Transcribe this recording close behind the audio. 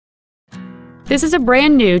This is a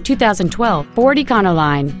brand new 2012 Ford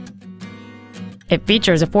Econoline. It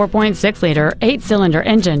features a 4.6-liter 8-cylinder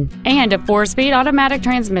engine and a 4-speed automatic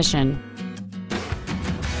transmission.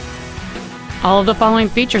 All of the following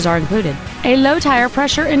features are included: a low tire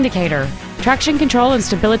pressure indicator, traction control and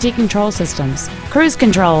stability control systems, cruise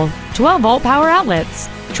control, 12-volt power outlets,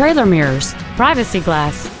 trailer mirrors, privacy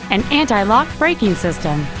glass, an anti-lock braking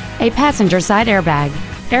system, a passenger side airbag,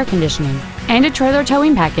 air conditioning, and a trailer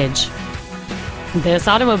towing package. This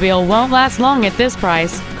automobile won't last long at this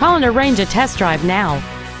price. Call and arrange a test drive now.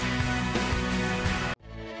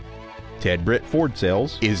 Ted Britt Ford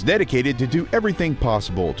Sales is dedicated to do everything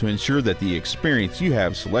possible to ensure that the experience you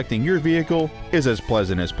have selecting your vehicle is as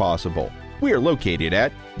pleasant as possible. We are located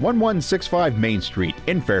at 1165 Main Street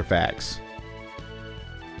in Fairfax.